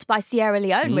held by Sierra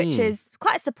Leone, which is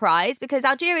quite a surprise because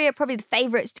Algeria are probably the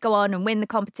favourites to go on and win the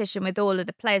competition with all of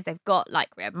the players they've got,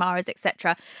 like Riyad Mahrez,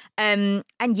 etc. And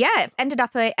yeah, it ended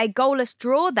up a goalless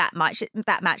draw that match. It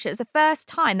was the first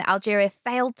time that Algeria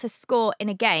failed to score in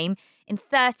a game in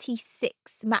 36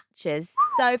 matches.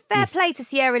 So fair play to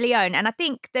Sierra Leone. And I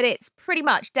think that it's pretty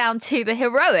much down to the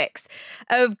heroics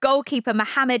of goalkeeper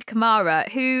Mohamed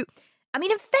Kamara, who, I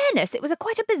mean, in fairness, it was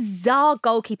quite a bizarre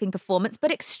goalkeeping performance,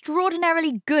 but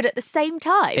extraordinarily good at the same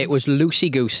time. It was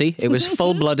loosey-goosey. It was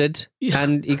full-blooded,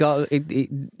 and he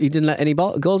didn't let any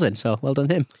goals in, so well done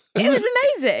him. It was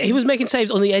amazing. He was making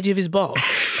saves on the edge of his box.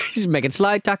 He's making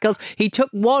slide tackles. He took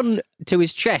one to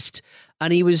his chest,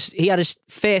 and he had his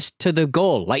face to the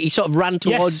goal. Like, he sort of ran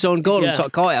towards his own goal and sort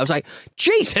of caught it. I was like,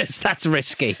 Jesus, that's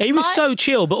risky. He was so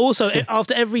chill, but also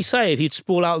after every save, he'd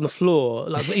sprawl out on the floor.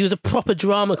 Like, he was a proper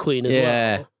drama queen as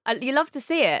well. You love to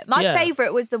see it. My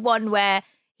favourite was the one where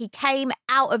he came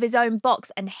out of his own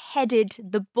box and headed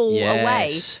the ball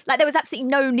away. Like, there was absolutely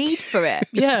no need for it.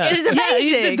 Yeah. It was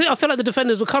amazing. I felt like the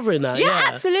defenders were covering that. Yeah,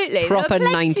 absolutely. Proper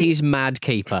 90s mad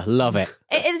keeper. Love it.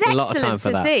 It was a lot of time excellent for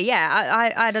to that. see.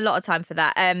 Yeah, I had a lot of time for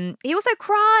that. He also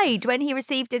cried when he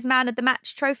received his Man of the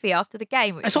Match trophy after the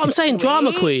game. That's what I'm saying,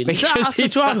 drama queen. Because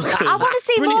He's drama queen. I want to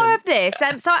see Brilliant. more of this.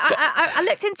 So I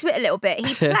looked into it a little bit.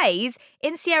 He plays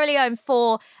in Sierra Leone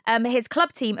for his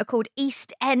club team are called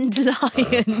East End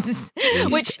Lions,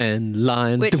 which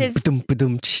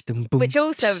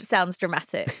also sounds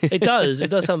dramatic. It does. It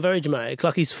does sound very dramatic.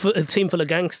 Like he's a team full of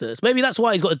gangsters. Maybe that's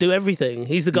why he's got to do everything.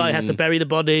 He's the guy who has to bury the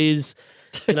bodies,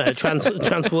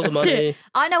 transport the money.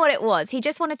 I know what it was. He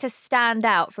just wanted to stand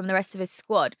out from the rest of his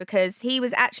squad because he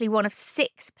was actually one of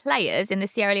 6 players in the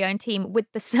Sierra Leone team with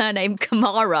the surname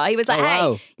Kamara. He was like,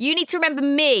 hey, you need to remember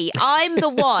me. I'm the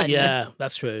one. Yeah,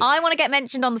 that's true. I want to get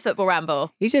mentioned on the Football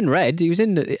Ramble. He's in red. He was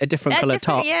in a different colour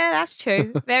top. Yeah, that's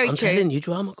true. Very I'm true. telling you,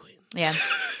 drama queen. Yeah.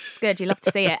 Good, you love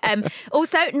to see it.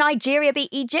 Also, Nigeria beat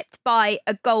Egypt by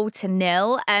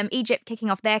 1-0. Egypt kicking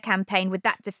off their campaign with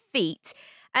that defeat.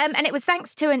 And it was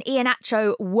thanks to an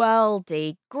Iheanacho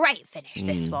worldie. Great finish,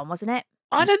 this one, wasn't it?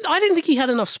 I didn't think he had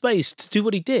enough space to do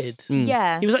what he did.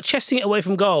 Yeah. He was like chesting it away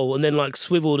from goal and then like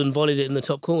swiveled and volleyed it in the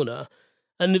top corner.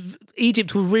 And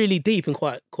Egypt were really deep and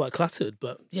quite cluttered.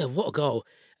 But yeah, what a goal.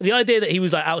 The idea that he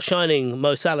was like outshining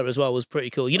Mo Salah as well was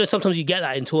pretty cool. You know, sometimes you get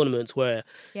that in tournaments where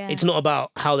it's not about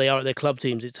how they are at their club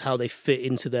teams, it's how they fit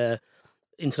into their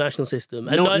international system.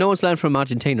 And no one's learned from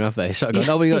Argentina, have they? So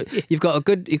you've got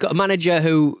a manager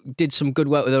who did some good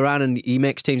work with Iran, and he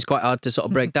makes teams quite hard to sort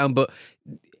of break down. But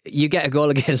you get a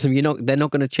goal against them, they're not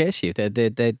going to chase you.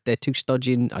 They're too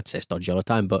stodgy. I'd say stodgy all the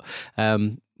time, but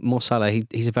Mo Salah,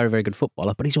 he's a very, very good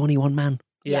footballer, but he's only one man.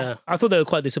 Yeah. I thought they were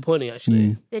quite disappointing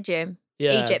actually. Did you?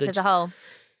 Yeah, Egypt as a whole.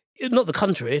 Not the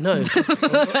country, no.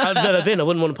 I've never been. I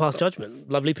wouldn't want to pass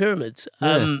judgment. Lovely pyramids.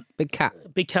 Big cat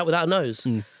without a nose.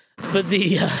 But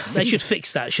they should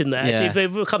fix that, shouldn't they? Actually,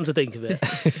 if we come to think of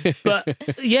it. But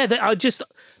yeah, I just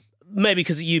maybe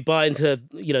because you buy into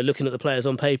looking at the players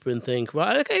on paper and think,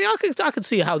 right, okay, I could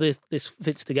see how this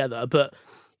fits together. But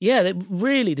yeah, they're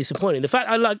really disappointing. The fact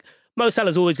Mo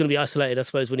Salah's always going to be isolated, I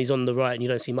suppose, when he's on the right and you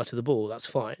don't see much of the ball. That's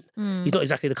fine. He's not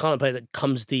exactly the kind of player that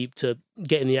comes deep to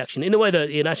get in the action in the way that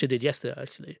Iheanacho did yesterday,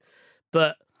 actually.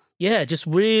 But yeah, just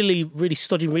really, really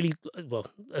stodgy, really, well,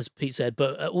 as Pete said,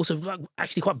 but also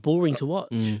actually quite boring to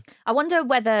watch. I wonder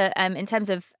whether, in terms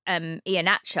of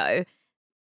Iheanacho,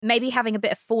 maybe having a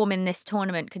bit of form in this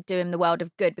tournament could do him the world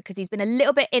of good because he's been a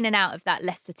little bit in and out of that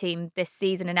Leicester team this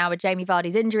season. And now with Jamie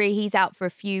Vardy's injury, he's out for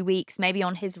a few weeks, maybe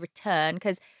on his return.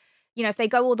 Because, if they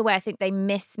go all the way, I think they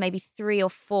miss maybe 3 or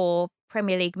 4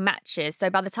 Premier League matches.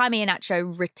 So by the time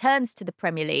Iheanacho returns to the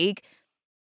Premier League,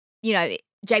 Jamie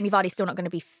Vardy's still not going to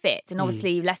be fit. And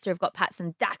obviously Leicester have got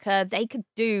Patson Daka. They could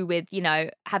do with,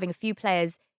 having a few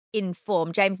players in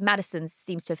form. James Maddison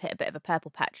seems to have hit a bit of a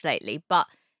purple patch lately, but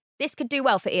this could do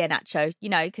well for Iheanacho,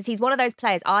 because he's one of those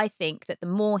players, I think, that the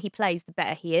more he plays, the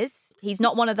better he is. He's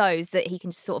not one of those that he can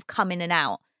just sort of come in and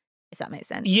out, if that makes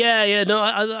sense. Yeah, no,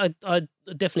 I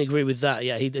definitely agree with that.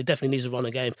 Yeah, he definitely needs to run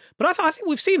a game. But I think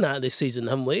we've seen that this season,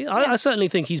 haven't we? I certainly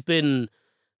think he's been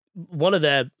one of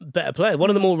their better players, one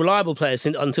of the more reliable players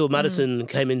until Maddison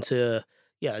came into,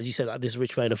 as you said, like this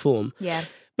rich vein of form. Yeah.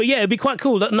 But yeah, it'd be quite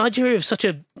cool. That Nigeria is such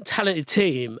a talented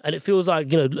team, and it feels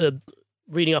like,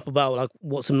 reading up about like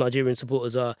what some Nigerian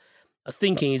supporters are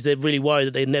thinking is they're really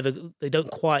worried that they don't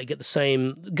quite get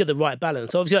the right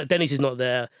balance. So obviously, like Dennis is not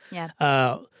there. Yeah.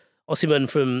 Osimhen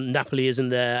from Napoli isn't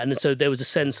there, and so there was a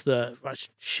sense that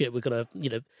we're gonna,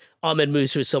 Ahmed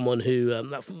Musa is someone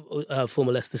who,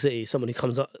 former Leicester City, someone who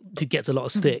comes up, who gets a lot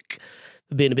of stick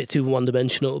for being a bit too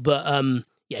one-dimensional. But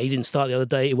he didn't start the other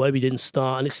day. Iwobi didn't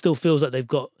start, and it still feels like they've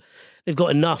got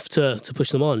enough to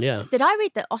push them on. Yeah. Did I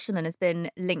read that Osimhen has been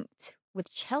linked with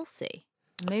Chelsea?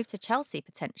 Moved to Chelsea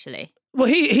potentially. Well,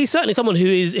 he's certainly someone who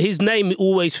his name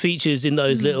always features in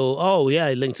those little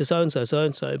linked to so and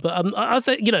so. But I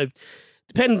think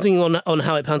depending on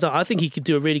how it pans out, I think he could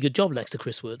do a really good job next to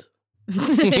Chris Wood.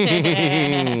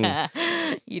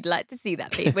 You'd like to see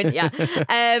that, Pete, wouldn't you?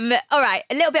 All right,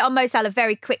 a little bit on Mo Salah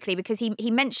very quickly, because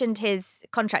he mentioned his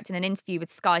contract in an interview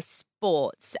with Sky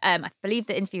Sports. I believe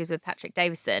the interview was with Patrick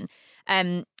Davison,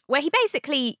 where he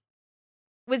basically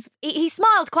he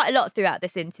smiled quite a lot throughout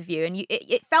this interview, and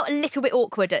it felt a little bit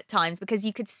awkward at times because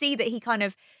you could see that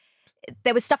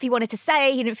there was stuff he wanted to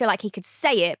say. He didn't feel like he could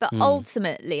say it, but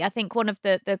ultimately, I think one of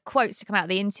the quotes to come out of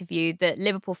the interview that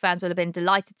Liverpool fans will have been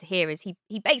delighted to hear is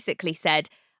he basically said,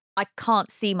 "I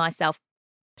can't see myself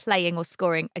playing or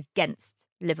scoring against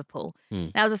Liverpool."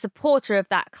 Now, as a supporter of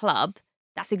that club,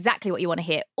 that's exactly what you want to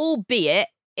hear, albeit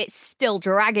it's still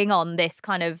dragging on this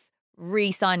kind of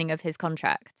re-signing of his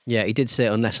contract. Yeah, he did say,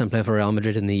 unless I'm playing for Real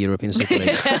Madrid in the European Super League.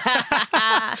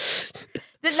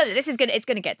 It's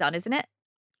going to get done, isn't it?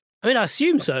 I mean, I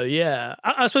assume so, yeah.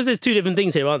 I suppose there's two different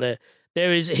things here, aren't there?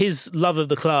 There is his love of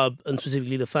the club, and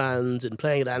specifically the fans, and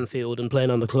playing at Anfield and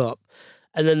playing on the club.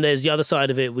 And then there's the other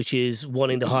side of it, which is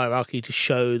wanting the hierarchy to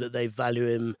show that they value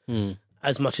him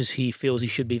as much as he feels he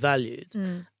should be valued.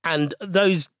 And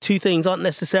those two things aren't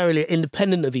necessarily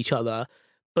independent of each other,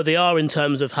 but they are in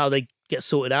terms of how they get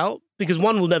sorted out, because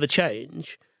one will never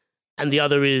change and the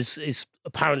other is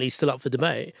apparently still up for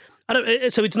debate.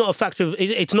 So it's not a factor of,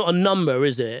 it's not a number,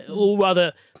 is it? Or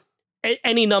rather,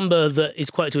 any number that is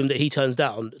quoted to him that he turns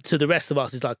down, to the rest of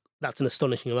us is like, that's an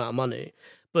astonishing amount of money.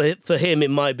 But for him,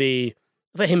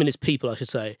 for him and his people, I should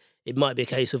say, it might be a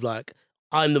case of like,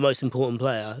 I'm the most important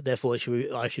player, therefore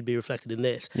I should be reflected in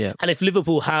this. Yeah. And if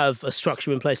Liverpool have a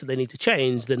structure in place that they need to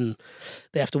change, then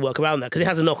they have to work around that, because it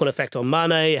has a knock-on effect on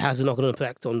Mane, it has a knock-on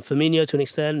effect on Firmino to an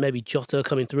extent, maybe Jota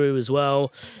coming through as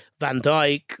well, Van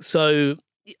Dijk,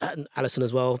 and Alisson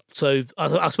as well. So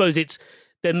I suppose if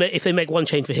they make one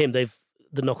change for him, the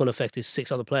knock-on effect is 6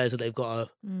 other players that they've got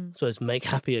to make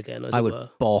happy again. I would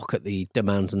balk at the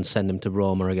demands and send him to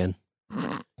Roma again.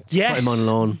 Yes. Put him on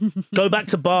loan. Go back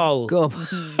to Basel. Go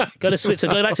to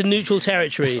Switzerland. Go back to neutral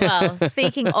territory. Well,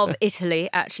 speaking of Italy,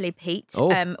 actually, Pete,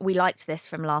 we liked this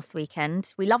from last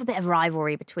weekend. We love a bit of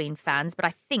rivalry between fans, but I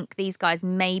think these guys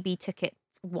maybe took it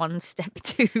one step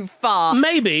too far.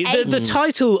 Maybe. The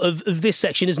title of this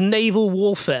section is Naval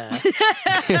Warfare.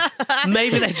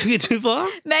 Maybe they took it too far?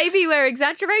 Maybe we're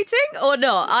exaggerating or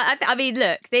not. I mean,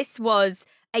 look, this was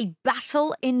a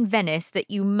battle in Venice that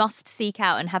you must seek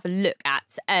out and have a look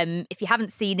at if you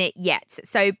haven't seen it yet.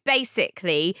 So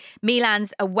basically,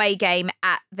 Milan's away game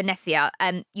at Venezia,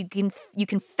 you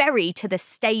can ferry to the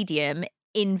stadium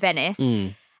in Venice,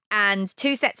 and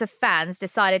 2 sets of fans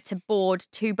decided to board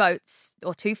 2 boats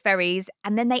or 2 ferries,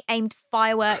 and then they aimed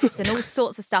fireworks and all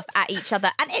sorts of stuff at each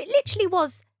other, and it literally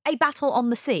was a battle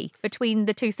on the sea between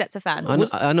the 2 sets of fans.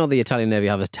 I know the Italian Navy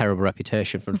have a terrible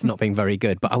reputation for not being very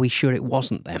good, but are we sure it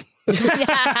wasn't them?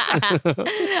 I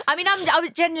mean, I was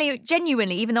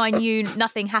genuinely, even though I knew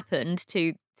nothing happened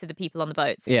to the people on the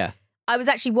boats, I was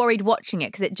actually worried watching it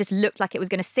because it just looked like it was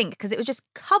going to sink because it was just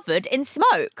covered in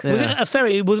smoke. Was it a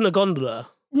ferry? It wasn't a gondola?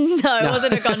 No, it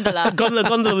wasn't a gondola.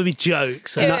 Gondola would be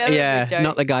jokes.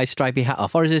 Not the guy's stripy hat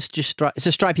off. Or is this just it's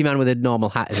a stripy man with a normal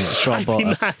hat, isn't it? Stripy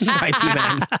man.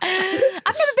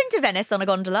 I've never been to to Venice on a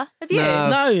gondola, have you?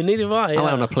 No, neither have I. I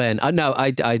went on a plane. No,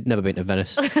 I'd never been to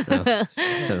Venice. No,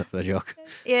 just said that for the joke.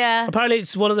 Yeah. Apparently,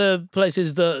 it's one of the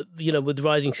places that, with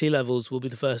rising sea levels, will be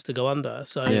the first to go under.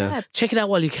 So check it out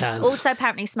while you can. Also,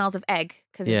 apparently smells of egg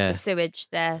because of the sewage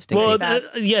there. Well,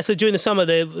 so during the summer,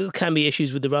 there can be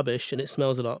issues with the rubbish and it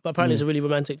smells a lot. But apparently, it's a really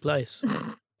romantic place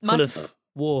full of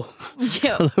war.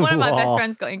 Yeah, one of my best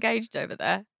friends got engaged over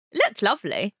there. Looked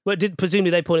lovely. Well,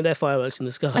 presumably they pointed their fireworks in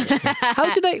the sky.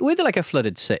 How do they, with like a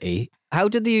flooded city, how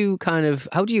do you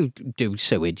do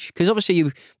sewage? Because obviously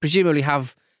you presumably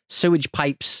have sewage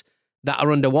pipes that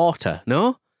are underwater,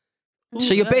 no?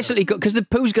 So you're basically, because the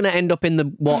poo's going to end up in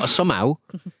the water somehow.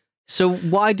 So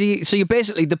you're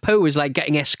basically, the poo is like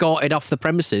getting escorted off the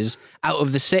premises out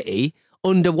of the city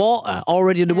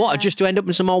already underwater, just to end up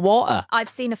in some more water. I've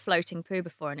seen a floating poo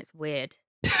before and it's weird.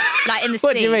 Like in the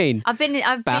What sea. do you mean? I've been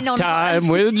Bath on time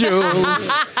with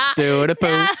Jules. Doing a poo.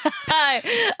 No,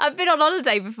 I've been on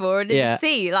holiday before and in the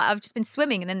sea. Like I've just been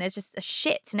swimming and then there's just a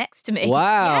shit next to me.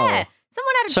 Wow. Yeah.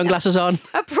 Someone had Sunglasses on.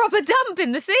 A proper dump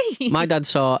in the sea. My dad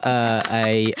saw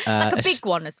like a big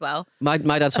one as well. My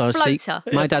dad saw a floater.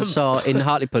 My dad saw in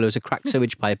Hartlepool there was a cracked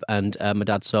sewage pipe, and my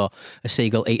dad saw a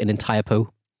seagull eat an entire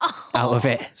poo out of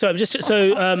it. So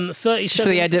 37 for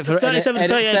the edit for 37 to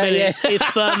 38 minutes.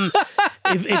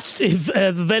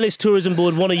 If Venice Tourism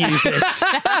Board want to use this,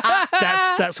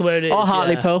 that's where it is. Or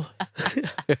Hartlepool.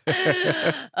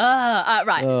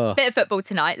 Right, bit of football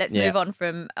tonight. Let's move on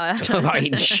from talk about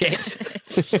eating shit.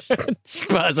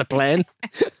 Spurs are playing.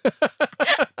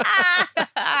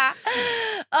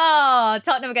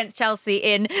 Tottenham against Chelsea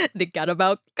in the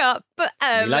Carabao Cup.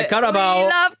 We like Carabao. We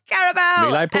love Carabao.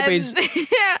 We like puppies.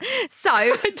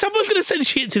 So someone's going to send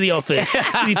shit to the office.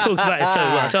 You talk about it so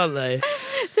much, aren't they?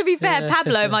 To be fair,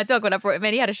 Pablo, my dog, when I brought him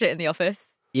in, he had a shit in the office.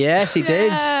 Yes, he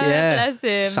did. Yeah, bless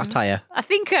him. Satire. I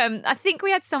think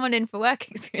we had someone in for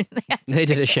work experience. They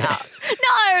did a shit.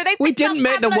 No, we didn't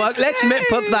make the work. Let's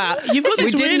put that.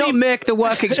 We did not make the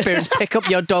work experience pick up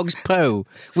your dog's poo.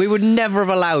 We would never have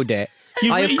allowed it.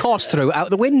 I, of course, threw it out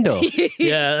the window.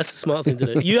 Yeah, that's a smart thing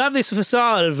to do. You have this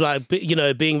facade of like,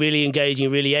 being really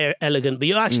engaging, really elegant, but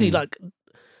you're actually like,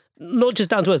 not just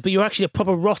down to earth, but you're actually a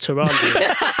proper rotter, aren't you?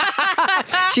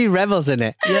 She revels in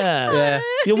it. Yeah.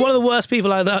 You're one of the worst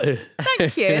people I know.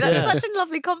 Thank you. That's such a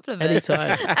lovely compliment.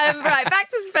 Anytime. Right, back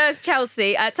to Spurs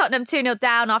Chelsea. Tottenham 2-0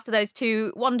 down after those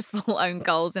two wonderful own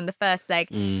goals in the first leg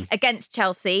against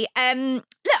Chelsea. Look,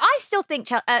 I still think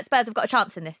Spurs have got a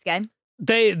chance in this game.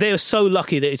 They are so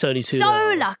lucky that it's only 2-0.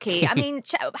 So lucky. I mean,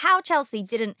 how Chelsea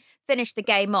didn't finish the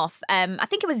game off. I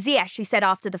think it was Ziyech who said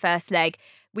after the first leg,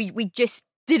 we just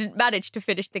didn't manage to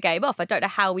finish the game off. I don't know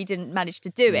how we didn't manage to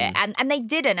do it. And they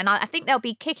didn't. And I think they'll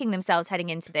be kicking themselves heading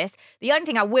into this. The only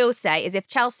thing I will say is if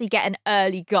Chelsea get an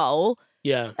early goal,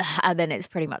 then it's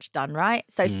pretty much done, right?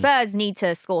 So Spurs need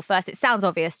to score first. It sounds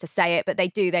obvious to say it, but they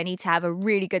do. They need to have a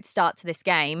really good start to this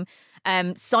game.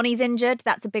 Sonny's injured.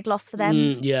 That's a big loss for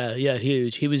them. Yeah,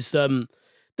 huge. He was...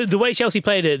 The way Chelsea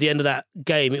played it at the end of that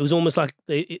game, it was almost like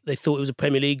they thought it was a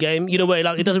Premier League game. You know, where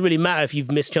like it doesn't really matter if you've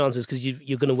missed chances because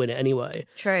you're going to win it anyway.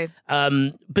 True.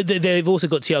 But they've also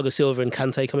got Thiago Silva and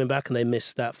Kante coming back, and they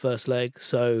missed that first leg,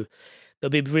 so they'll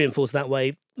be reinforced that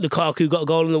way. Lukaku got a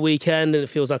goal on the weekend, and it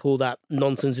feels like all that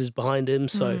nonsense is behind him.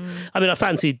 So, I mean, I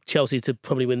fancy Chelsea to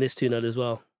probably win this 2-0 as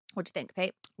well. What do you think,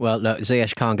 Pete? Well, look,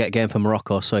 Ziyech can't get a game for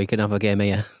Morocco, so he can have a game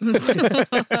here.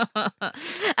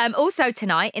 Also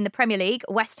tonight in the Premier League,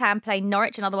 West Ham play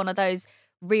Norwich, another one of those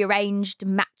rearranged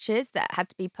matches that had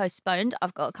to be postponed.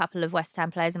 I've got a couple of West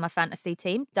Ham players in my fantasy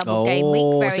team. Double game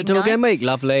week, very it's a double game week,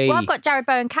 lovely. Well, I've got Jared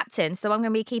Bowen captain, so I'm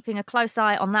going to be keeping a close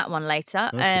eye on that one later.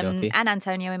 And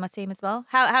Antonio in my team as well.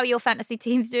 How are your fantasy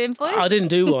teams doing, boys? I didn't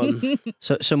do one.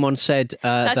 So someone said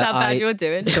that's that how bad you're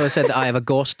doing. Someone said that I have a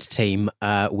ghost team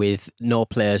with no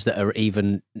players that are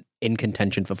even in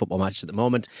contention for football matches at the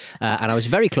moment, and I was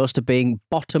very close to being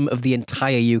bottom of the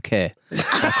entire UK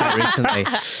quite recently.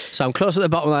 So I'm close at the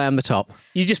bottom and I am the top.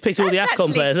 You just picked all the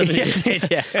AFCON players, haven't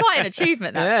you? Quite an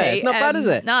achievement, that, Pete. It's not bad, is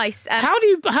it? Nice. How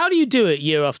do you do it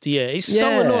year after year? It's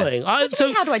so annoying. What do you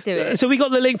mean, how do I do it? So we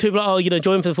got the link to people like,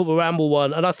 join for the Football Ramble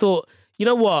one, and I thought, you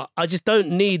know what? I just don't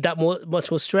need that much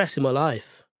more stress in my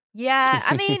life. Yeah,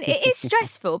 I mean, it is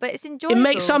stressful, but it's enjoyable.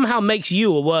 It somehow makes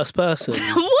you a worse person.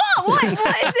 What is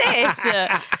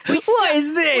this? What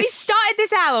is this? We started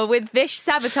this hour with Vish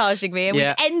sabotaging me, and we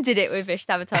ended it with Vish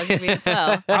sabotaging me as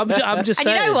well. I'm just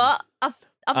saying. And you know what?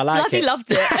 I like bloody it. loved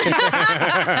it.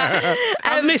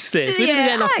 I've missed this. We didn't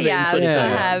get enough of it in 2020. I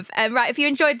have. Right, if you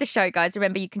enjoyed the show, guys,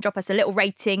 remember you can drop us a little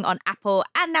rating on Apple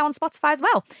and now on Spotify as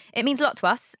well. It means a lot to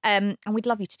us, and we'd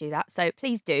love you to do that. So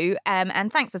please do.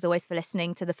 And thanks as always for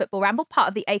listening to the Football Ramble, part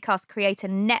of the Acast Creator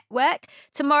Network.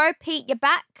 Tomorrow, Pete, you're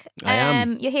back. I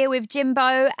am. You're here with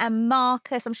Jimbo and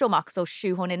Marcus. I'm sure Marcus will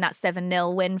shoehorn in that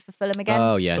 7-0 win for Fulham again.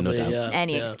 Oh, yeah, no doubt.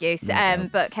 Any excuse.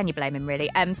 But can you blame him, really?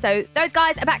 So those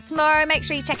guys are back tomorrow. Make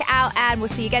sure you check it out, and we'll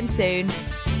see you again soon.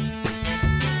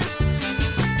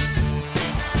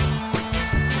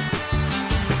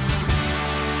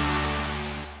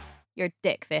 You're a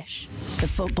dickfish. The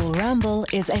Football Ramble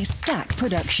is a Stack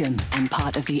production and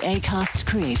part of the Acast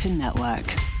Creator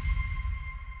Network.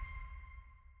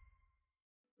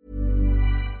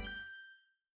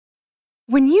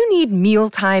 When you need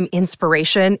mealtime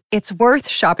inspiration, it's worth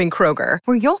shopping Kroger,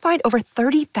 where you'll find over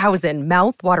 30,000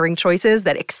 mouth-watering choices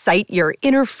that excite your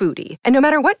inner foodie. And no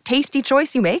matter what tasty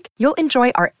choice you make, you'll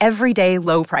enjoy our everyday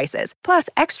low prices, plus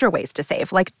extra ways to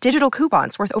save, like digital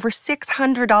coupons worth over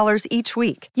 $600 each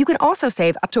week. You can also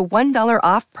save up to $1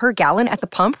 off per gallon at the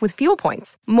pump with fuel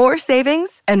points. More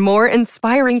savings and more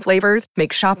inspiring flavors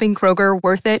make shopping Kroger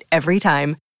worth it every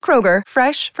time. Kroger,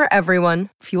 fresh for everyone.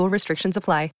 Fuel restrictions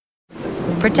apply.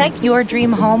 Protect your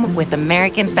dream home with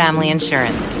American Family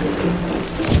Insurance.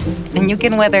 And you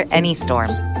can weather any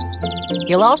storm.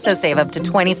 You'll also save up to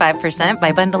 25%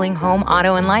 by bundling home,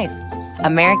 auto, and life.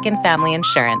 American Family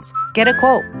Insurance. Get a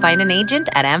quote. Find an agent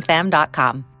at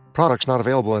amfam.com. Products not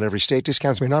available in every state.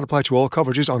 Discounts may not apply to all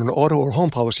coverages on an auto or home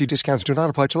policy. Discounts do not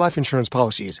apply to life insurance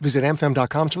policies. Visit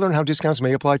amfam.com to learn how discounts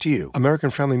may apply to you.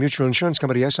 American Family Mutual Insurance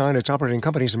Company, SI, and its operating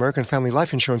companies, American Family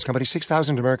Life Insurance Company,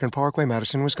 6000 American Parkway,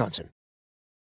 Madison, Wisconsin.